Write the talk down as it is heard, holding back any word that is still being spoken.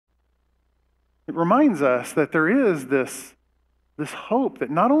It reminds us that there is this hope that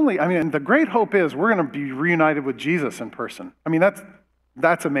not only, the great hope is we're going to be reunited with Jesus in person.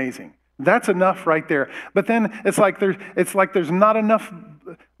 That's amazing. That's enough right there. But then it's like there's not enough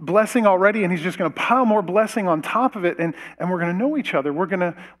blessing already, and he's just going to pile more blessing on top of it, and we're going to know each other. We're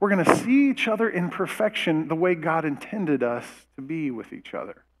going to see each other in perfection the way God intended us to be with each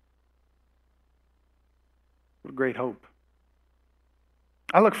other. What a great hope.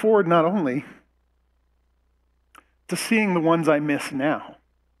 I look forward not only to seeing the ones I miss now,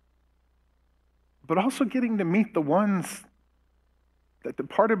 but also getting to meet the ones that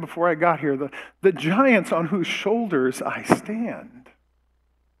departed before I got here, the giants on whose shoulders I stand.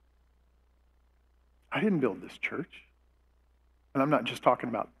 I didn't build this church. And I'm not just talking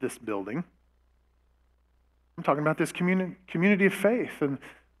about this building. I'm talking about this community of faith. And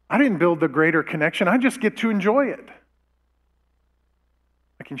I didn't build the greater connection. I just get to enjoy it.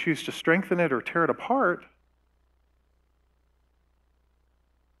 I can choose to strengthen it or tear it apart.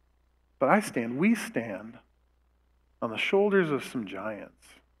 But we stand on the shoulders of some giants.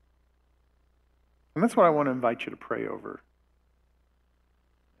 And that's what I want to invite you to pray over.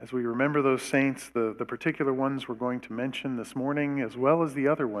 As we remember those saints, the particular ones we're going to mention this morning, as well as the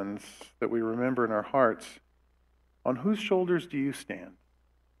other ones that we remember in our hearts, on whose shoulders do you stand?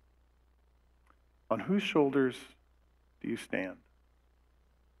 On whose shoulders do you stand?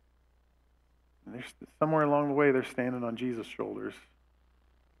 And there's somewhere along the way, they're standing on Jesus' shoulders.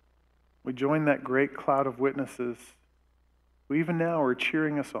 We join that great cloud of witnesses who even now are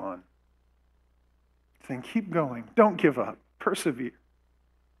cheering us on, saying, keep going, don't give up, persevere.